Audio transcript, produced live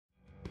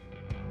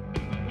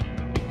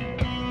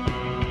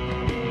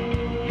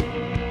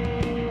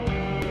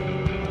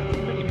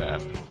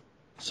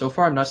So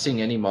far, I'm not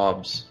seeing any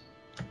mobs.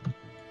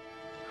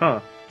 Huh.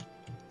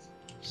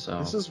 So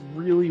This is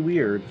really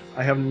weird.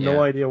 I have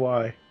no idea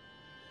why.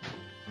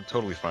 I'm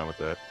totally fine with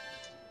that.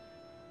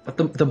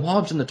 But the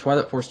mobs in the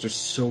Twilight Forest are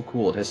so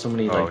cool. It has so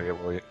many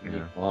unique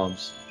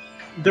mobs.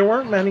 There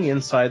weren't many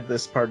inside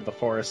this part of the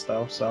forest,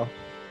 though, so...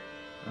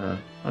 Okay,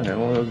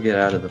 well, we'll get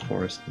out of the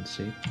forest and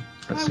see.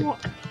 Let's see.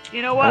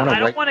 You know what? I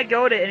don't want to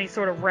go to any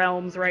sort of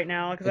realms right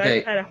now, because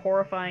I've had a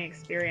horrifying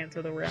experience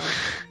with a realm.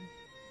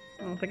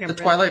 I don't think I'm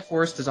ready. Twilight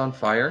Forest is on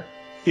fire?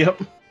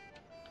 Yep. I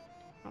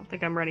don't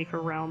think I'm ready for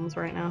realms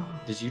right now.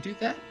 Did you do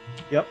that?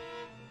 Yep.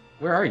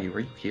 Where are you? Are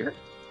you here?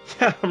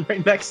 Yeah, I'm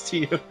right next to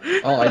you.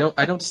 Oh,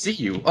 I don't see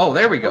you. Oh,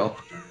 there we go.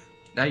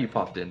 Now you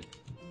popped in.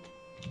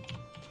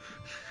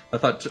 I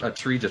thought a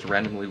tree just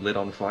randomly lit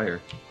on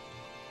fire.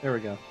 There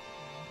we go.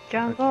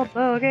 Jungle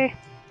boogie.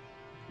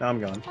 Now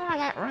I'm gone.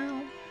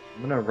 I'm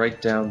gonna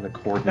write down the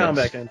coordinates. Now I'm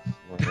back in.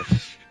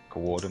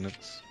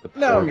 Coordinates.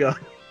 Now I'm gone.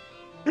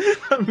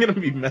 I'm gonna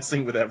be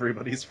messing with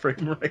everybody's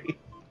frame rate.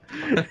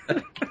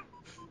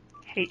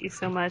 Hate you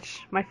so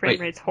much. My frame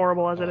rate's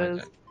horrible as it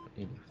is.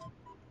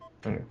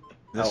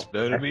 This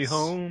better be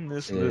home,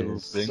 this little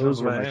thing Those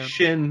of were my land.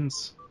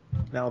 shins.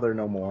 Now they're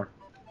no more.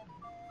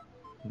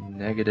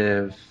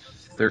 Negative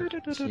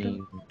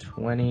 13,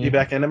 20. You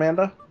back in,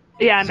 Amanda?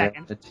 Yeah, I'm back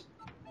in.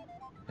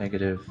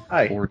 Negative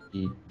Hi.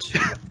 42.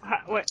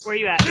 Where are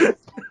you at?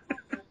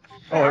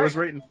 Oh, I was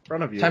right in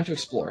front of you. Time to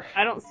explore.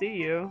 I don't see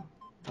you.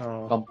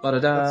 Oh,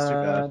 That's too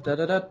bad.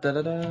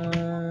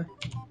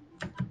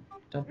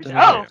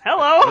 Oh,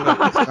 hello!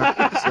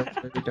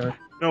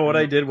 No, what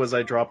I did was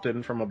I dropped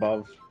in from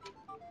above.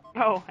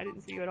 Oh, I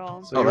didn't see you at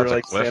all. So you were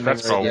like standing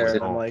That's right always there,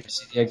 and wrong. I'm like,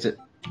 See the exit.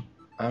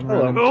 I'm Hello.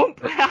 running. Boom!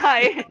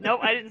 Hi!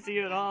 Nope, I didn't see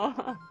you at all.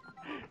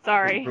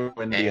 Sorry.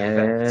 ruined the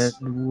events.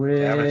 And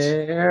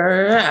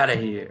we're out of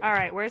here.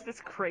 Alright, where's this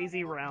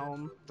crazy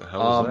realm? The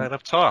hell is that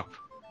up top?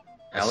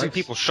 I see Alex?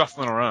 people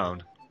shuffling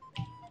around.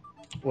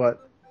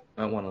 What?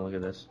 I want to look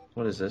at this.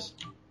 What is this?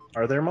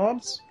 Are there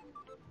mobs?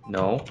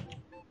 No.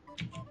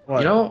 What?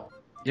 You know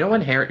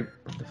when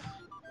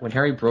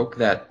Harry broke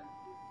that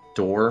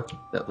door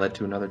that led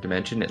to another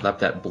dimension, it left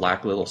that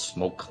black little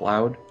smoke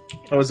cloud?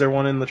 Oh, is there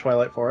one in the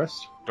Twilight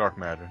Forest? Dark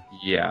matter.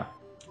 Yeah.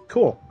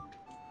 Cool.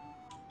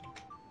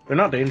 They're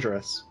not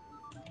dangerous.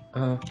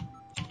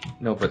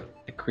 No, but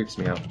it creeps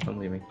me out. I'm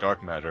leaving.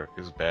 Dark matter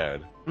is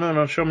bad.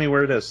 No, show me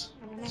where it is.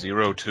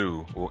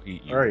 02 will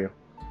eat you. Where are you?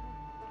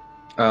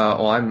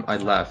 I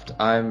left.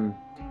 I'm...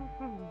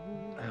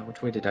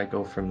 which way did I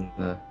go from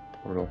the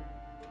portal?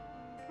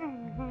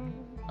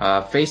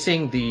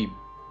 Facing the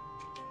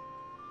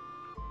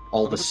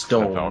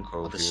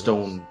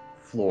stone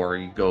floor,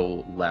 you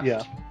go left.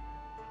 Yeah.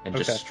 And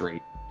just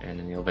straight, and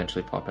then you'll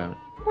eventually pop out.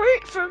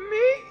 Wait for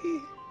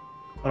me!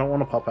 I don't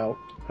want to pop out.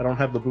 I don't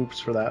have the boobs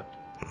for that.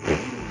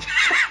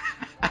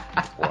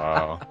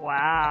 Wow.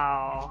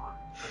 Wow.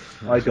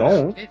 I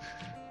don't.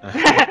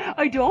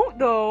 I don't,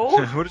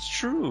 though. But it's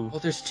true. Well,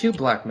 there's two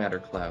black matter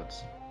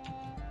clouds.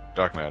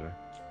 Dark matter.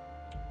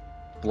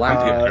 Black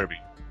Kirby.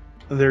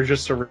 They're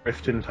just a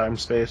rift in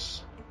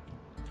time-space.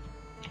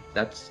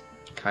 That's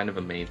kind of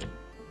amazing.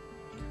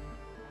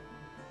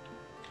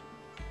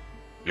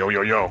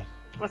 Yo.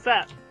 What's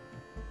that?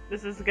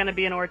 This is gonna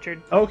be an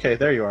orchard, Okay,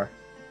 there you are.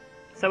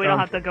 so we don't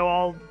have to go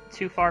all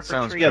too far for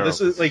Sounds trees. Yeah,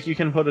 this is like you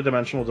can put a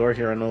dimensional door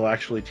here and it'll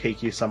actually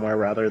take you somewhere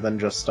rather than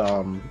just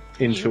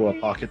into a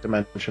pocket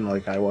dimension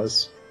like I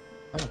was.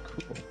 Oh,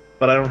 cool.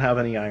 But I don't have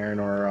any iron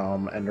or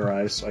ender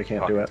eyes, so I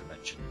can't do it.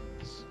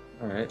 Dimensions.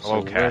 Alright, so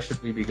Hello, where cat.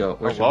 should we be go?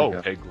 Where Hello, should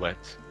we go?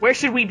 piglet. Where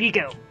should we be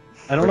go?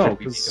 I don't Where know. should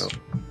we 'cause- go?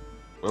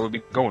 Where would we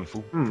be going,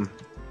 fool?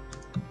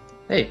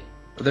 Hey,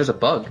 there's a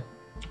bug.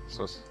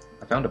 So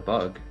I found a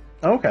bug.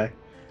 Okay.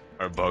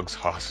 are bugs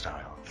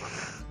hostile?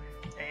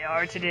 They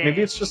are today.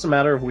 Maybe it's just a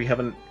matter of we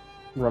haven't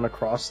run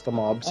across the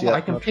mobs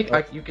yet.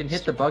 You can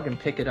hit the bug and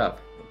pick it up.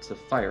 It's a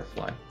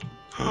firefly.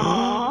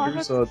 Aw,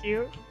 Here's that's a-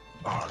 cute.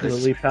 Oh,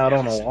 Lily pad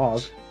on a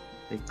log.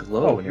 They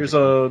glow. Oh, and here's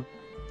everything.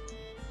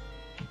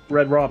 a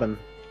red robin.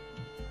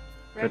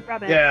 Red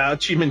Robin. Yeah,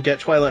 achievement get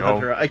Twilight No.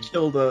 Hunter. I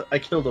killed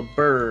a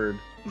bird.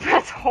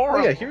 That's Oh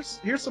horrible. yeah, here's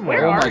some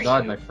Where Oh more. are my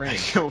god, you? my friend.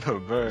 killed a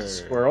bird.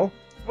 Squirrel.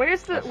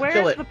 Where's Kill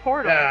the it.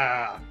 portal?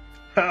 Ah.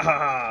 Ha ha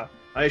ha!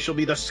 I shall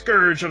be the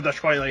scourge of the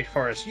Twilight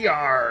Forest.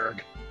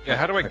 Yarg! Yeah,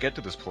 how do I get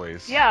to this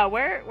place? Yeah,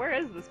 where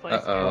is this place?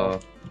 Uh-oh.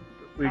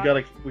 We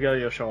gotta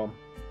go show him.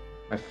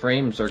 My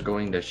frames are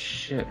going to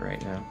shit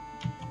right now.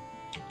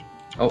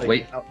 Oh,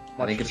 wait.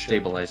 I think it's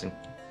stabilizing.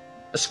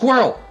 A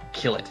squirrel!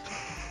 Kill it.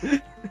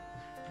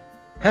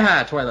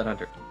 Haha, Twilight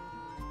Hunter.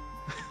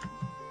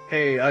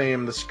 Hey, I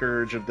am the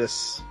scourge of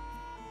this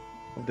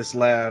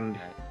land.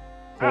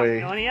 Oh,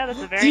 Boy. Nonia,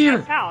 that's a very Deer!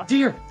 nice house.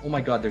 Deer! Oh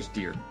my god, there's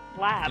deer.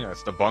 Lab. Yeah,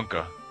 it's the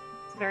bunker.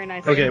 It's a very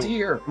nice. Okay.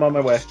 Deer! I'm on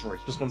my way. Destroyed.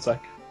 Just one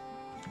sec.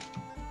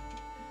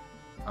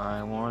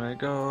 I wanna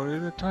go to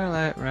the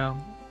Twilight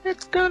Realm.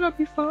 It's gonna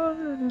be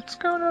fun. It's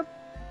gonna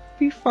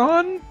be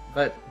fun.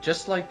 But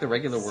just like the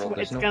regular world,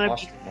 there's It's no gonna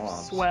cost be of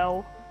mobs.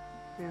 swell.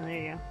 Yeah, there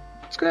you go.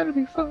 It's gonna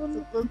be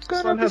fun. It's This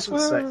gonna one be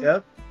hasn't set fun.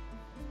 yet.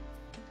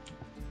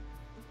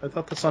 I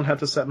thought the sun had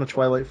to set in the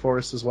Twilight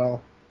Forest as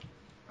well.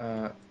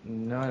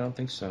 No, I don't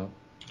think so.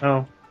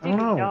 Oh, I don't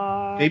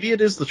know. Maybe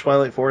it is the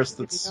Twilight Forest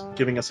that's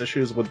giving us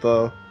issues with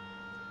the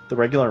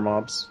regular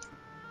mobs.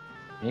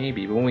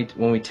 Maybe, but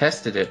when we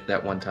tested it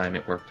that one time,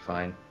 it worked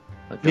fine.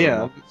 Like,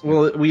 yeah,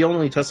 well, we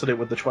only tested it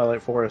with the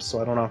Twilight Forest,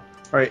 so I don't know. All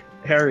right,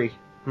 Harry,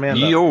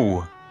 Amanda. Yo.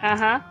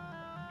 Uh-huh.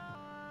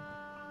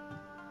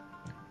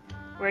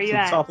 Where are you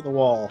at? Top of the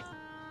wall.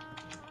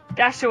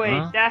 Dash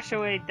away, dash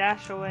away,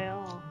 dash away.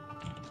 Oh.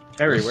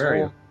 Harry, where are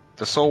you?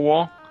 The soul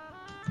wall?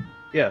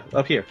 Yeah,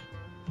 up here.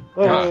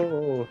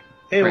 Oh,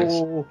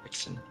 hey-oh.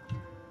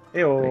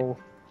 Hey-oh.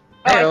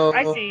 Oh,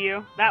 I see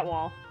you. That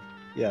wall.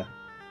 Yeah.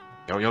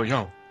 Yo, yo,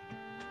 yo.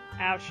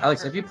 Ouch.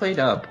 Alex, have you played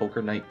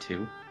Poker Night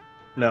 2?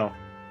 No.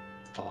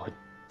 Oh,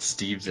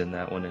 Steve's in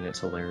that one, and it's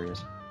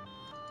hilarious.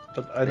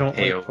 But I don't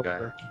like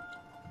poker.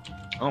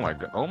 Oh my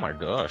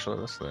gosh, look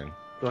at this thing.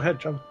 Go ahead,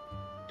 jump.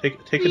 Take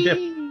a dip.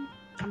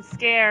 I'm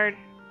scared.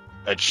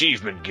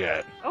 Achievement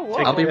get. Oh, whoa.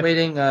 I'll be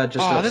waiting just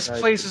outside. This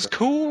place is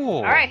cool.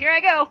 Alright, here I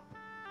go.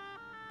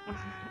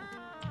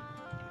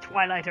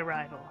 Twilight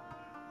Arrival.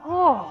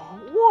 Oh,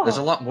 whoa. There's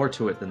a lot more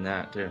to it than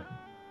that, too.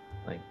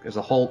 Like, there's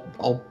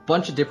a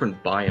bunch of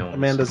different biomes.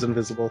 Amanda's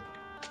invisible.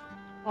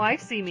 Oh, I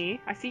see me.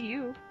 I see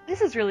you.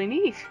 This is really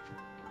neat.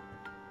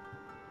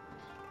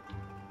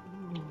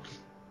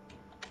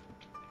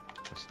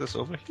 What's this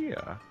over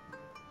here?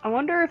 I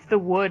wonder if the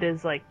wood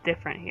is, like,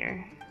 different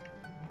here.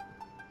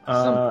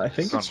 I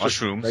think it's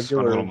mushrooms.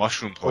 Regular a little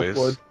mushroom place.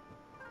 Wood.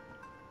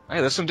 Hey,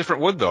 there's some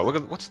different wood though. Look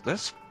at what's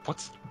this?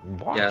 What?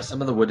 Yeah,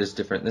 some of the wood is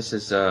different. This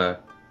is There's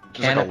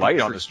like a light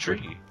on this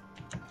tree.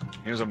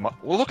 Here's a well,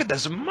 look at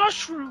this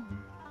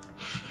mushroom.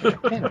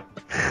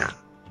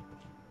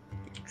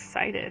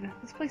 Excited.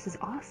 This place is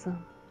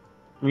awesome.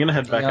 I'm gonna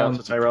head back out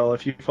to Tyrell.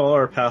 If you follow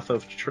our path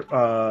of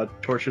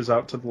torches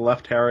out to the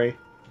left, Harry,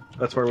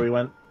 that's where we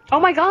went.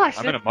 Oh my gosh,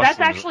 that's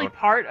actually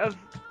part of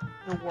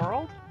the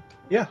world?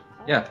 Yeah.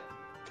 Yeah.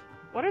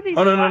 What are these?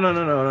 Oh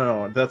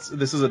no!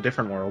 This is a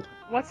different world.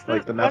 What's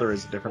like the Nether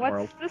is a different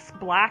world. What's this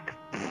black?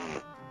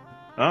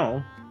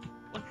 Oh.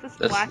 What's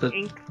this black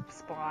ink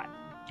spot?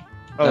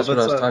 Oh, that's what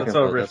I was talking that's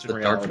about. a rift in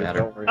reality. Dark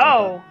matter.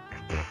 Oh,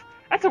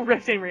 that's a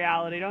rift in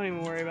reality. Don't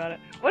even worry about it.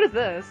 What is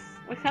this?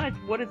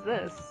 What is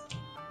this?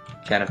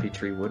 Canopy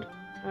tree wood.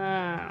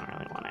 I don't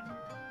really want it.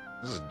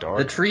 This is dark.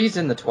 The trees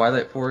in the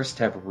Twilight Forest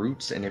have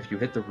roots, and if you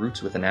hit the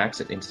roots with an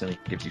axe, it instantly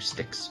gives you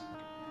sticks.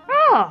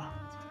 Oh.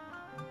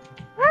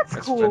 That's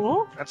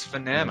cool. That's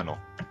phenomenal.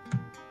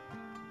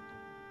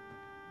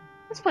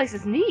 This place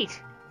is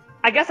neat.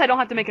 I guess I don't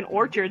have to make an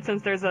orchard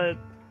since there's a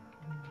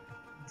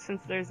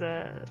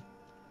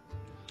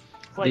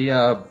like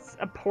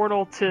a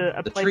portal to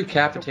a the place. tree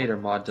capitator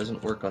mod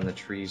doesn't work on the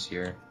trees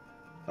here.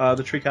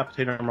 The tree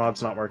capitator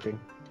mod's not working.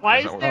 Why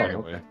is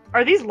there?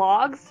 Are these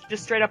logs?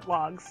 Just straight up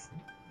logs?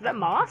 Is that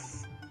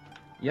moss?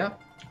 Yeah.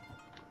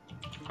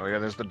 Oh yeah,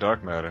 there's the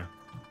dark matter.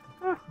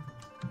 Huh.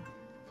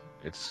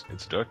 It's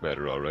dark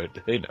matter, all right.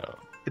 Hey now.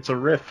 It's a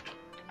rift.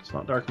 It's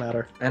not dark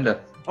matter. And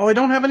oh, I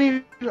don't have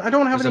any. There's a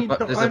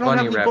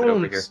bunny rabbit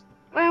over here.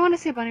 Wait, I want to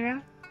see a bunny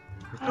rabbit.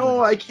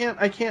 No, I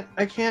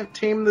can't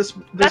tame this.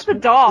 That's a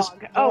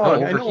dog.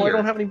 I know. I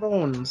don't have any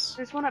bones.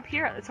 There's one up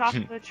here at the top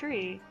of the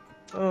tree.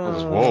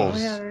 There's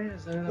wolves. Yeah, there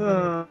is.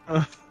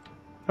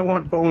 I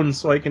want bones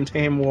so I can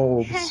tame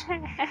wolves.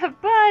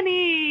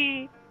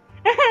 Bunny.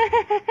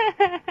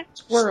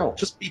 Squirrel.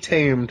 Just be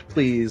tamed,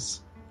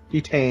 please.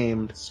 Be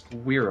tamed.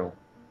 Squirrel.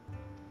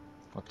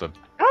 What the?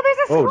 Oh, there's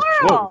a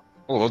squirrel.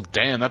 Oh,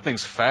 damn, that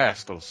thing's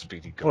fast, little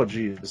speedy guy. Oh,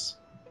 jeez.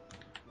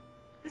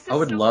 I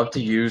would love to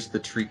use the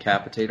tree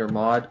capitator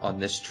mod on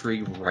this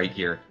tree right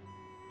here.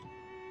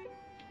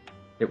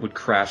 It would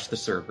crash the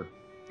server.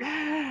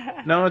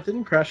 No, it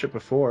didn't crash it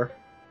before.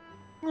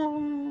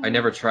 I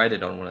never tried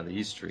it on one of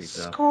these trees,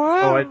 though.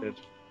 Oh, I did.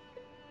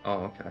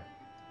 Oh, okay.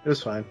 It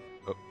was fine.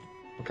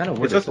 What kind of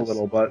wood is this? It took a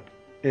little, but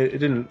it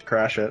didn't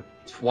crash it.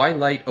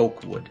 Twilight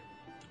oak wood.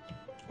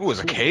 Ooh,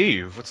 it's a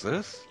cave. What's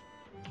this?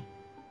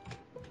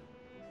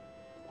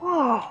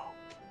 Whoa.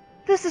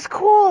 This is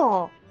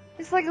cool.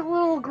 It's like a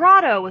little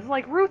grotto with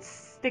like roots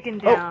sticking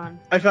down.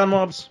 Oh, I found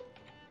mobs.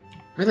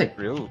 Really?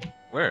 Real?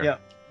 Where? Yeah,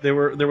 there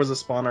was a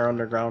spawner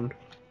underground.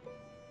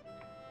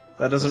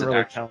 That doesn't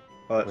really count.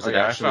 But was it I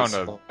actually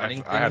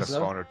I had a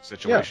spawner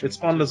situation. Yeah, it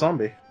spawned a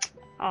zombie.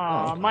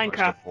 Aw,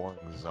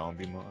 Minecraft.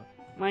 Zombie mod.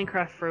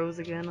 Minecraft froze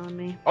again on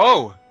me.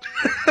 Oh!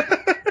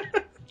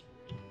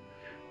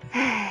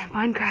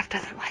 Minecraft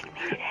doesn't like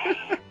me today.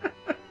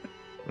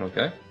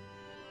 Okay.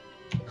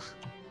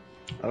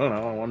 I don't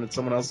know. I wanted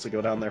someone else to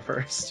go down there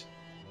first.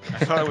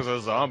 I thought it was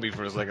a zombie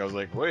for a second. I was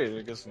like, wait,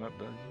 I guess not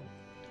done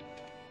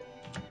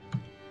yet.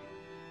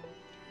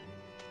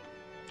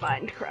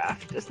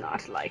 Minecraft does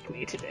not like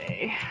me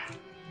today.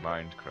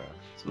 Minecraft.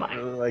 It's not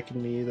really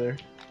liking me either.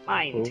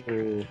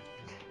 Minecraft.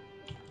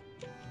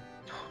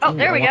 Oh,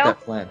 there we go.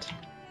 That plant.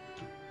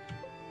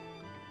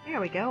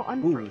 There we go.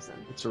 Unfrozen.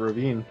 Ooh, it's a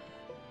ravine.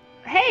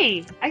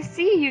 Hey, I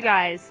see you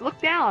guys. Look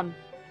down.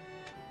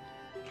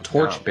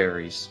 Torch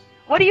berries.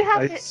 What do you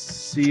have? I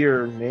see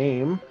your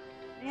name.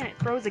 Man, it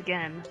froze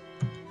again.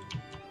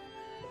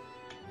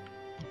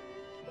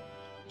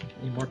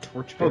 Any more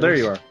torch Oh, there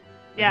you are.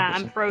 Yeah,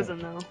 I'm frozen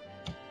though.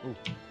 Ooh.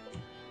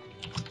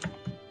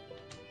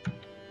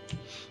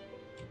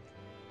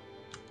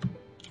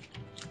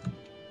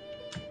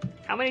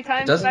 How many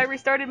times have I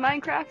restarted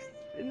Minecraft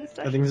in this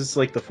session? I think this is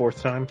like the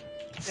 4th time.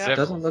 Yeah. It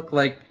doesn't look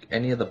like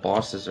any of the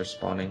bosses are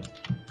spawning.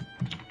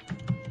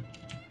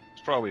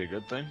 It's probably a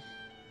good thing.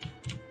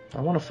 I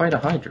want to fight a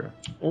Hydra.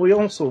 Well, we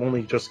also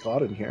only just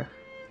got in here.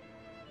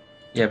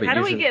 Yeah, but How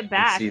do we usually get you can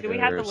back? see Do we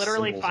have to their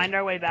literally symbols find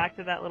our way back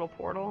to that little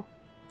portal?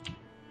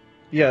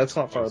 Yeah, it's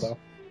not far though.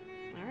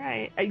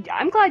 Alright.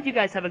 I'm glad you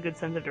guys have a good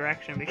sense of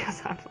direction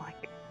because I'm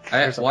like...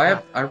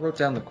 I wrote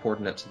down the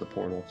coordinates of the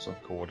portal, so...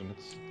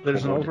 Coordinates.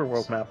 There's an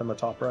Coordinates. overworld map in the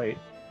top right.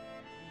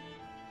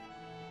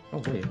 Oh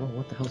wait,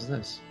 what the hell's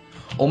this?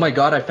 Oh my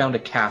god, I found a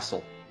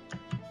castle.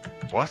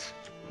 What?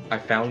 I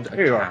found a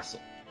Here you are. castle.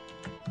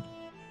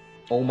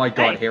 Oh my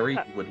god, Hey, Harry,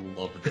 you would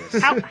love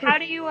this. How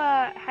do you,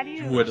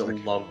 You would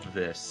love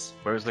this.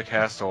 Where's the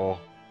castle?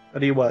 How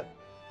do you what?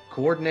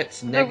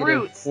 Coordinates The negative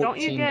roots. Don't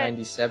you get-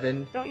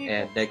 1497 don't you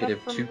and get stuff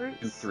negative from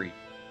 223.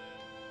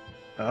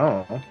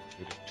 Oh.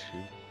 Two.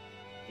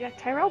 Yeah,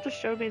 Tyrell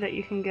just showed me that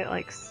you can get,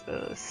 like,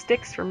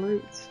 sticks from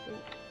roots.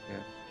 Yeah.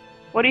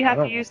 What do you have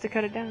I to don't- use to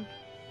cut it down?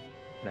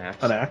 An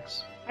axe. An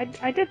axe?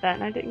 I did that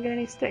and I didn't get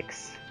any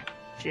sticks.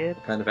 Jib.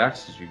 What kind of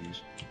axe did you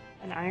use?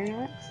 An iron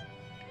axe?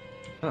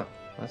 Huh,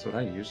 that's what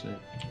I used.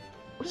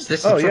 What is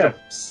this? Oh, Some sort yeah.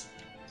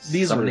 of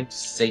These summoning roots.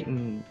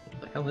 Satan.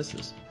 What the hell is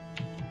this?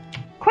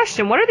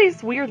 Question, what are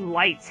these weird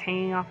lights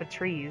hanging off of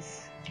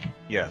trees?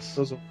 Yes.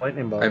 Those are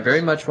lightning bugs. I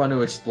very much want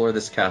to explore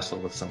this castle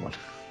with someone.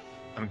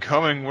 I'm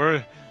coming.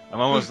 I'm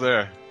almost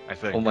there, I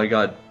think. Oh my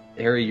god,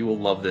 Harry, you will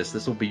love this.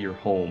 This will be your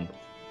home.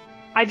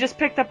 I just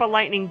picked up a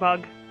lightning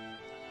bug.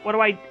 What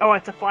do I... Oh,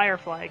 it's a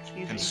firefly,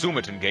 excuse me. Consume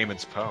it and gain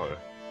its power.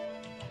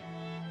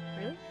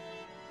 Really?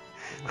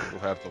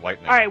 We'll have the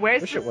lightning. Alright,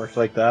 where's Wish this... it worked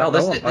like that. Wow,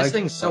 I want this my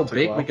thing's so castle to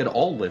big go we up. could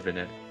all live in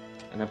it.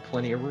 And have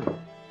plenty of room.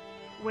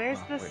 Where's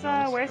Oh, this, wait,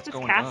 no, where's it's this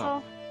going castle?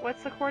 up.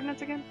 What's the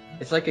coordinates again?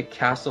 It's like a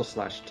castle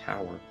slash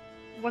tower.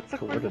 What's the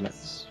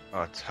coordinates?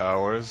 Coordinates.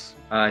 Towers.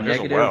 Uh, There's a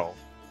negative, well.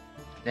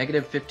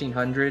 negative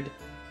 1500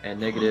 and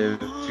negative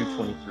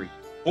 223.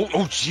 Oh,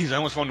 jeez, I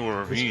almost went into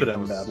a This ravine. could That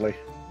end was badly.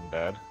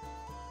 bad.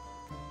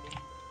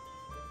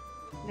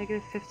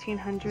 Negative This could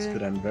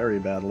 1500. end very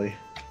badly.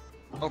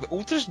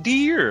 Oh, there's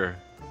deer.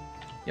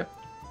 Yep.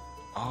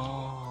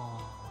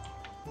 Oh.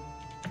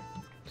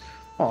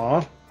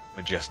 Aw.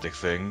 Majestic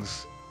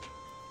things.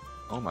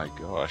 Oh my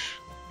gosh.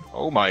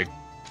 Oh my.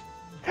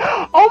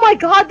 Oh my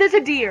god, there's a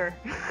deer!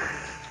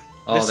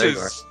 Oh, This there you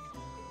are. is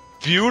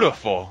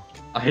beautiful.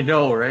 I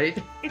know, right?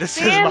 It's This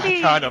Sandy!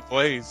 is my kind of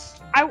place.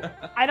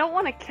 I don't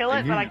want to kill I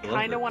it, knew but I you'd love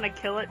kind it. of want to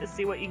kill it to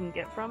see what you can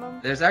get from him.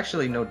 There's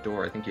actually no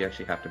door. I think you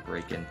actually have to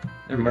break in.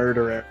 There we go.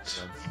 Murder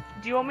it.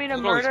 Do you want me to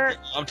Look at all these- murder?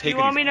 I'm Do you taking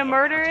want these me to books.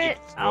 murder I'm taking it?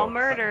 these I'll books.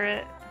 murder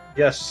it.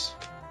 Yes.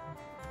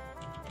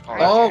 Oh,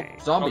 Okay. All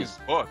zombies.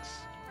 these books.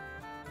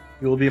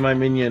 You will be my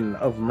minion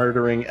of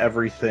murdering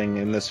everything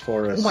in this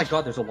forest. Oh my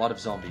god, there's a lot of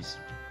zombies.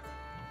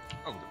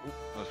 Oh,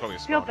 that's probably a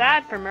I feel spawner.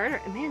 bad for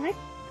murder. Man,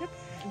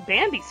 that's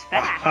Bambi's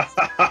fast.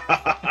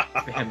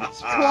 Man,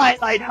 it's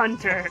Twilight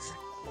Hunter.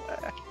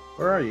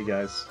 Where are you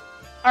guys?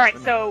 All right,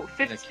 so in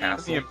a 15.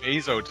 castle. The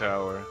Amazo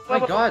Tower. Oh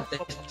my god,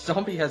 this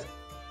zombie has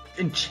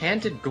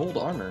enchanted gold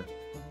armor.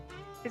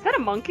 Is that a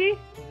monkey?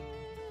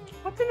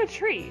 What's in the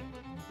tree?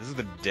 This is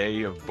the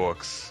day of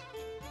books.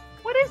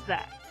 What is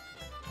that?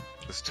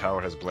 This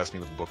tower has blessed me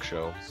with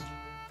bookshelves.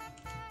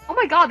 Oh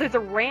my god, there's a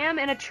ram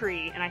in a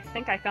tree, and I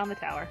think I found the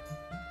tower.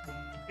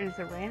 There's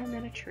a ram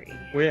in a tree.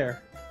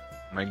 Where?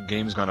 My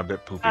game's gone a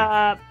bit poopy.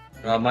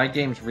 My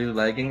game's really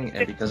lagging,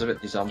 and because of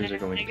it, these zombies are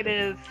going.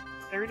 negative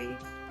 30?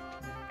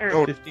 Or,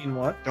 Oh. 15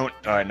 what? Don't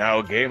die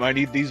now, game. I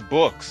need these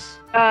books.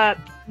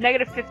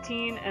 negative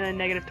 15 and then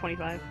negative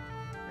 25.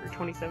 Or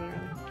 27,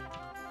 rather.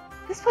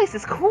 This place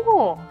is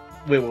cool!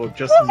 Wait, well,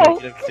 just Whoa,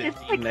 negative it's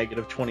 15, like-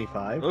 negative It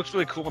 25? looks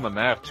really cool on the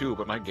map too,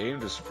 but my game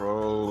just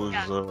froze.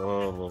 Yeah.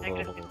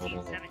 Negative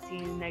 15,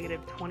 17,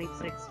 negative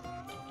 26.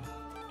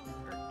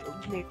 Or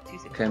negative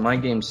 26. Okay, my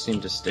game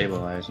seemed to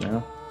stabilize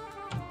now.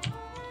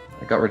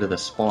 I got rid of the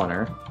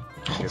spawner.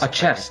 A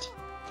chest.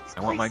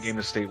 I want my game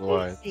to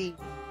stabilize. Crazy.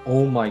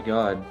 Oh my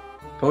god.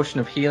 Potion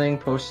of healing,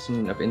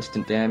 potion of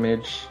instant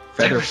damage,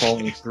 feather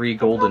falling 3 All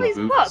golden these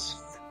boots. books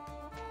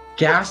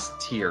Gas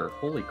tier.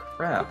 Holy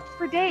crap.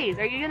 for days.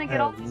 Are you gonna I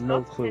get all have these no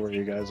books? clue where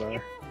you guys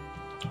are.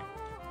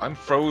 I'm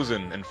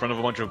frozen in front of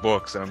a bunch of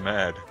books and I'm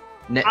mad.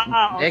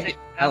 I'll take them.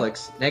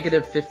 Alex,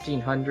 negative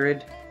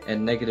 1500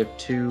 and negative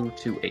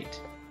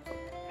 228.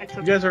 I took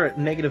You guys are at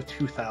negative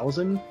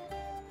 2,000?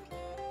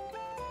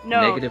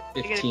 no. Negative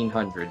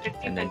 1500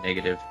 and then 1500.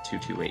 negative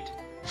 228.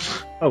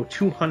 Oh,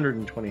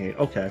 228.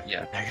 Okay.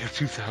 Yeah. Negative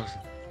 2,000.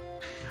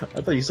 I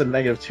thought you said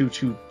negative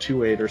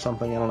 2228 or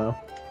something. I don't know.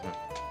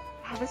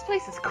 Wow, this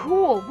place is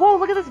cool. Whoa,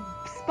 look at this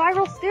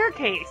spiral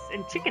staircase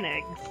and chicken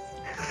eggs.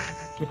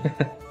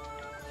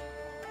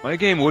 My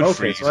game would Okay,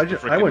 freeze. so I the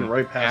went frickin'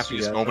 right past you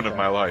happiest guys, moment of okay.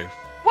 my life.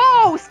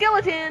 Whoa,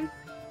 skeleton!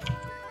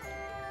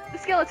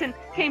 skeleton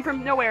came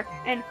from nowhere,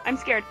 and I'm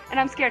scared, and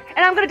I'm scared,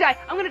 and I'm gonna die.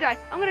 I'm gonna die.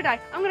 I'm gonna die.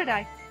 I'm gonna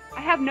die.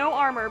 I have no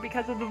armor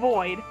because of the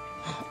void.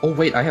 Oh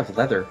wait, I have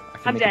leather. I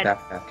can I'm make dead. a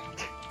backpack.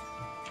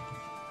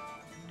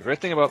 The great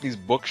thing about these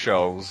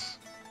bookshelves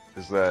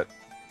is that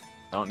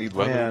I don't need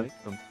leather to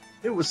make them.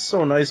 It was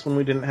so nice when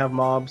we didn't have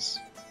mobs.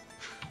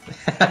 Of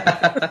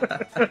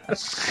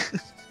course,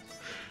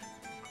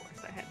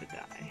 I had to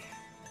die.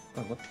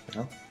 Oh, what the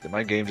hell? Did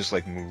my game just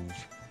like move?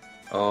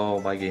 Oh,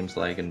 my game's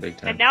lagging big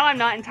time. And now I'm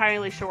not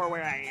entirely sure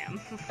where I am.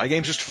 My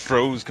game just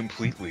froze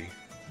completely.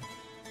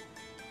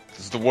 This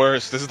is the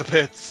worst. This is the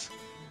pits.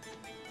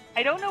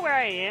 I don't know where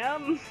I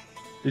am.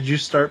 Did you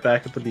start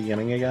back at the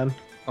beginning again?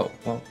 Oh,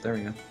 well, there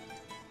we go.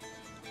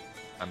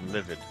 I'm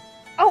livid.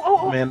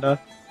 Oh. Amanda?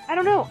 I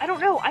don't know. I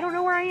don't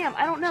know where I am.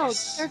 I don't know.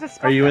 There's a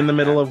spot. Are you in the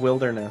middle of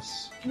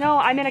wilderness? No,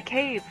 I'm in a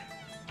cave.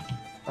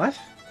 What?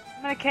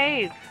 I'm in a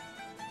cave.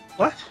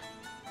 What?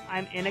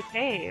 I'm in a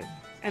cave.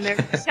 And there's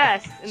a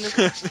chest, and this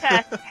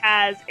chest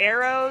has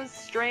arrows,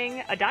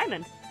 string, a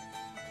diamond.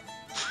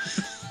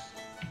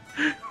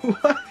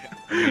 What?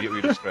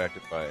 Immediately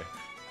distracted by.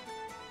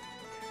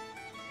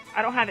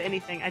 I don't have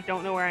anything. I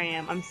don't know where I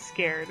am. I'm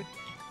scared.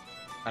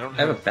 I don't I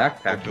have a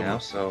backpack ability. now,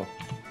 so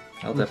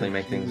that'll definitely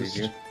make things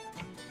easier.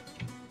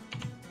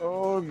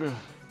 Ugh.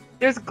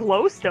 There's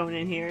glowstone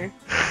in here.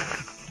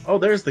 Oh,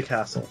 there's the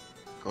castle.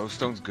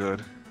 Glowstone's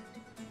good.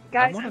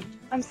 Guys, wanna-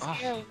 I'm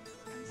scared.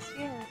 I'm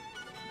scared.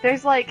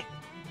 There's like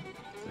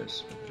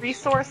This.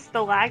 resource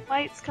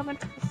stalagmites coming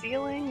from the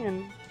ceiling,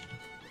 and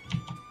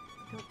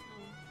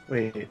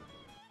Wait,